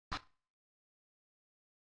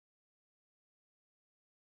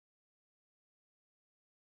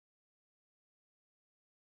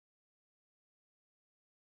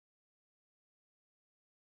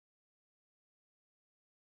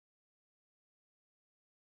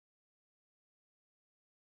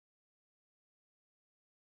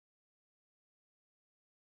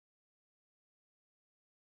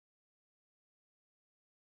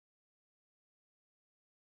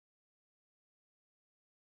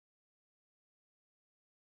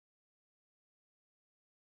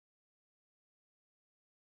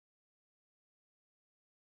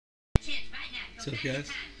What's up, guys?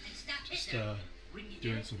 Just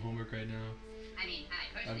doing some homework right now.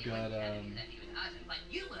 I've got a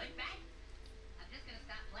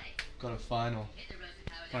final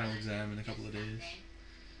exam in a couple of days,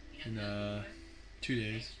 in 2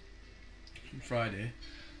 days, on Friday.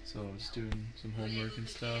 So I'm just doing some homework and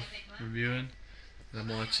stuff, reviewing, and I'm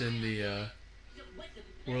watching the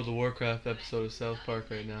World of Warcraft episode of South Park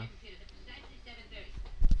right now.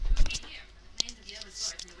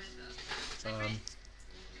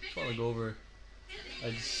 Just want to go over.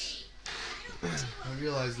 I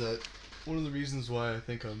realized that one of the reasons why I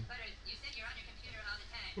think I'm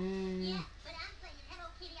one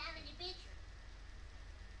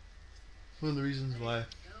of the reasons why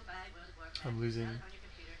I'm losing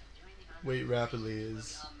weight rapidly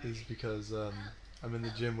is because I'm in the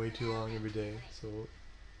gym way too long every day, so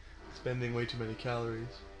spending way too many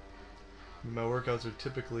calories. My workouts are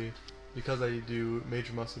typically, because I do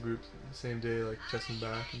major muscle groups the same day, like chest and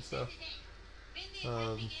back and stuff,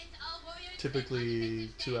 typically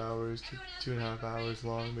 2 hours to 2.5 hours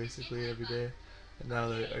long basically every day. And now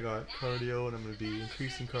that I got cardio, and I'm going to be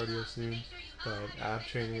increasing cardio soon, but ab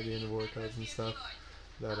training at the end of workouts and stuff,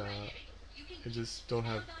 that I just don't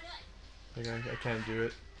have, like I can't do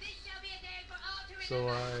it. So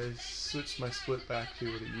I switched my split back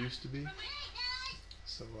to what it used to be.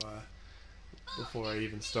 So before I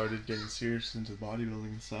even started getting serious into bodybuilding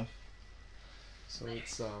and stuff. So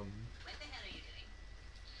it's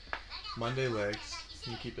Monday legs.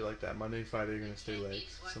 You keep it like that. Monday, Friday, you're gonna stay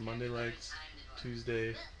legs. So Monday legs,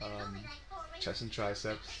 Tuesday chest and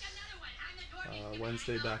triceps.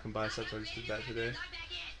 Wednesday back and biceps. I just did that today.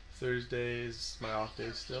 Thursday is my off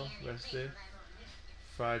day still, rest day.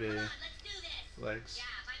 Friday legs.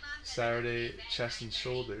 Saturday chest and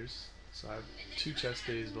shoulders. So I have 2 chest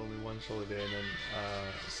days but only 1 shoulder day, and then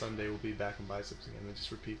Sunday will be back and biceps again. It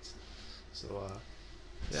just repeats. So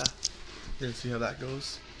yeah, we're gonna see how that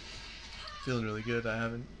goes. Feeling really good. I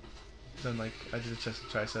haven't done, like, I did a chest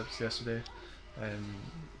and triceps yesterday, and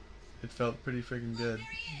it felt pretty freaking good.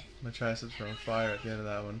 My triceps were on fire at the end of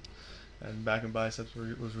that one, and back and biceps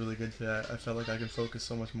was really good today. I felt like I could focus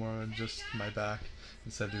so much more on just my back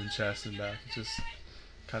instead of doing chest and back. It just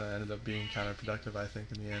kind of ended up being counterproductive, I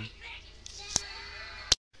think, in the end.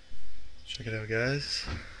 Check it out, guys.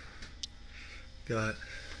 Got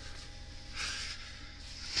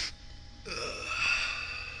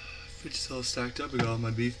fridge all stacked up. I got all my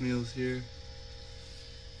beef meals here,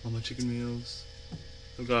 all my chicken meals.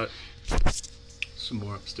 I've got some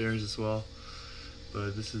more upstairs as well,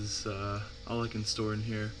 but this is all I can store in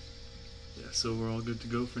here. Yeah, so we're all good to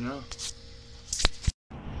go for now.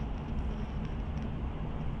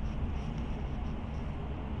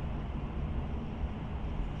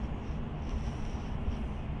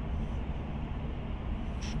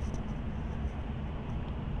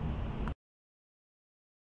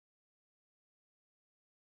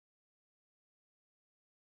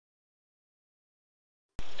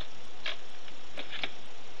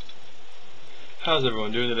 How's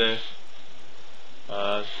everyone doing today?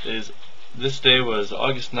 This day was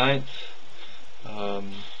August 9th.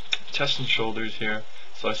 Chest and shoulders here.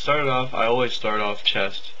 So I always start off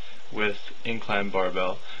chest with incline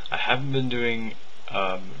barbell. I haven't been doing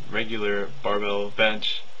regular barbell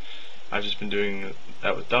bench. I've just been doing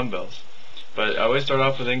that with dumbbells. But I always start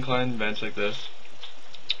off with incline bench like this.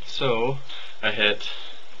 So I hit,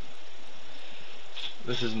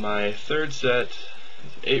 this is my 3rd set,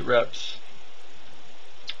 8 reps.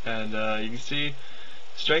 And you can see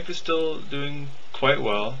strength is still doing quite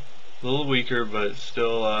well. A little weaker, but it's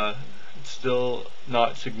still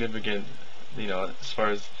not significant, you know, as far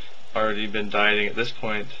as already been dieting at this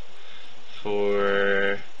point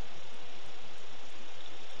for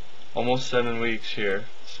almost 7 weeks here.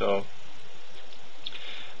 So,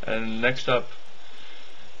 and next up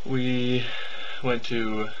we went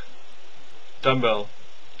to dumbbell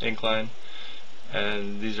incline,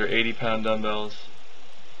 and these are 80-pound dumbbells.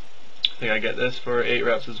 I think I get this for 8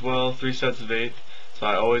 reps as well, 3 sets of 8. So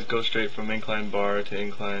I always go straight from incline bar to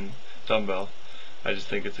incline dumbbell. I just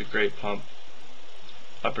think it's a great pump.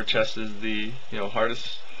 Upper chest is the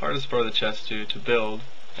hardest part of the chest to build,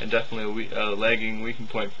 and definitely a lagging weakening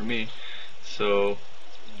point for me. So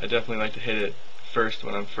I definitely like to hit it first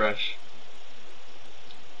when I'm fresh.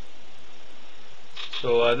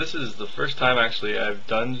 So this is the first time actually I've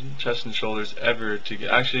done chest and shoulders ever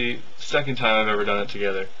together. Actually, second time I've ever done it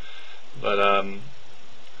together. But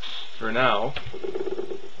for now,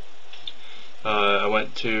 I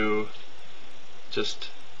went to just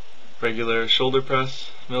regular shoulder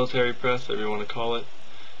press, military press, whatever you want to call it,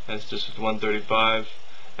 and it's just with 135,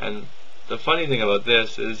 and the funny thing about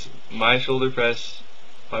this is my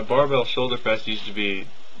barbell shoulder press used to be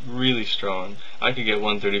really strong. I could get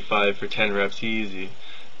 135 for 10 reps easy,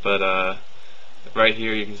 but right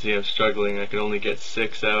here you can see I'm struggling. I could only get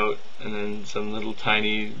 6 out, and then some little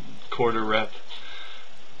tiny quarter rep.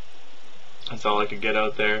 That's all I could get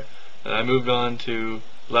out there. And I moved on to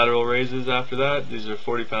lateral raises after that. These are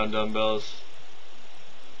 40-pound dumbbells.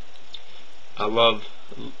 I love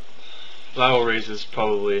lateral raises.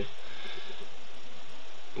 Probably,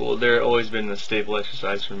 well, they're always been a staple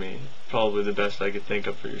exercise for me. Probably the best I could think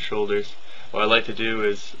of for your shoulders. What I like to do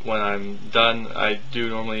is when I'm done, I do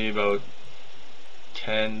normally about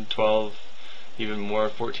 10, 12, even more,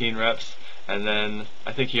 14 reps, and then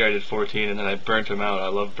I think here I did 14, and then I burnt them out. I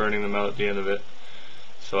love burning them out at the end of it.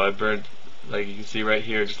 So I burnt, like you can see right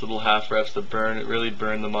here, just little half reps to burn it, really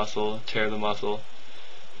burn the muscle, tear the muscle.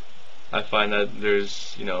 I find that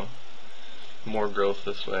there's, more growth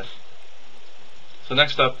this way. So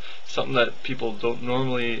next up, something that people don't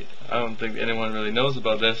normally, I don't think anyone really knows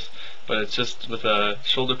about this, but it's just with a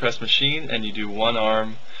shoulder press machine, and you do one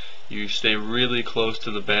arm. You stay really close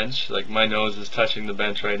to the bench, like my nose is touching the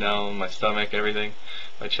bench right now, my stomach, everything,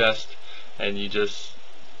 my chest, and you just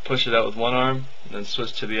push it out with one arm, and then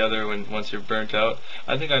switch to the other once you're burnt out.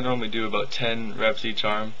 I think I normally do about 10 reps each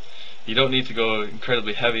arm. You don't need to go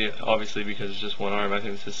incredibly heavy, obviously, because it's just one arm. I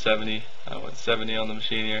think this is 70. I went 70 on the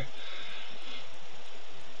machine here.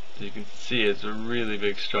 So you can see it's a really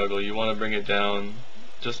big struggle. You want to bring it down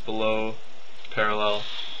just below parallel,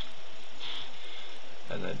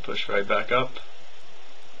 and then push right back up.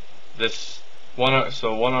 This one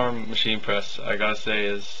arm machine press, I gotta say,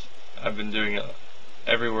 is I've been doing it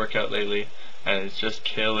every workout lately, and it's just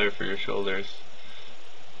killer for your shoulders.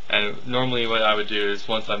 And normally what I would do is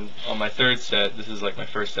once I'm on my third set, this is like my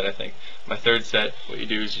first set I think, my third set, what you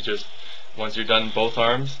do is you just, once you're done both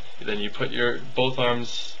arms, then you put your both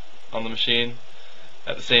arms on the machine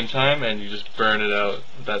at the same time, and you just burn it out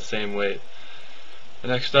with that same weight.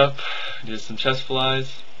 Next up, do some chest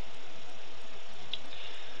flies.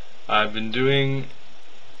 I've been doing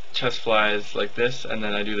chest flies like this, and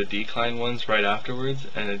then I do the decline ones right afterwards,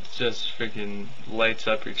 and it just freaking lights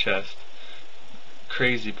up your chest.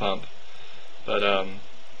 Crazy pump. But I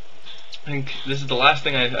think this is the last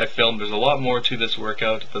thing I filmed. There's a lot more to this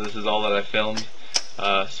workout, but this is all that I filmed.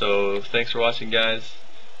 So thanks for watching, guys,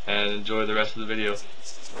 and enjoy the rest of the video. So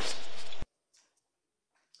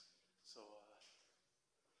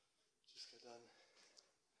just got done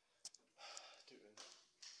doing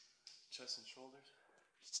chest and shoulders.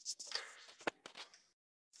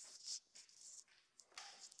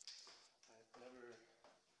 I've never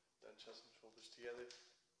done chest and shoulders together,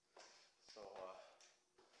 so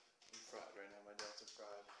I'm fried right now. My delts are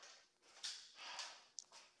fried.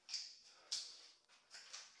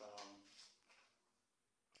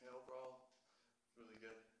 Yeah, overall, really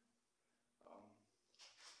good.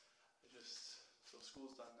 So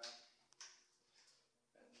school's done now,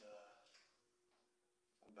 and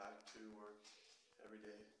I'm back to work every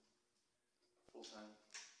day, full time.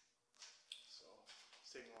 So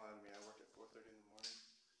it's taking a lot out of me. I work at 4:30 in the morning,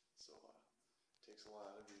 so it takes a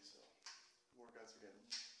lot out of you. So workouts are getting,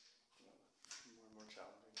 more and more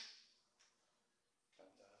challenging,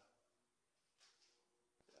 and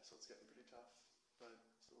yeah, so it's getting pretty tough, but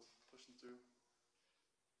still pushing through.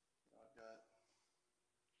 I've got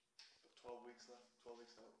 12 weeks left, 12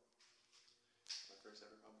 weeks out. My first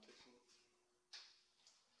ever competition.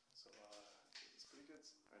 So it's pretty good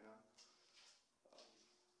right now.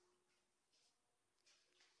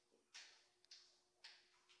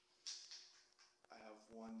 I have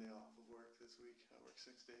 1 day off of work this week. I work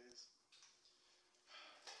 6 days.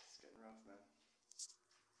 It's getting rough.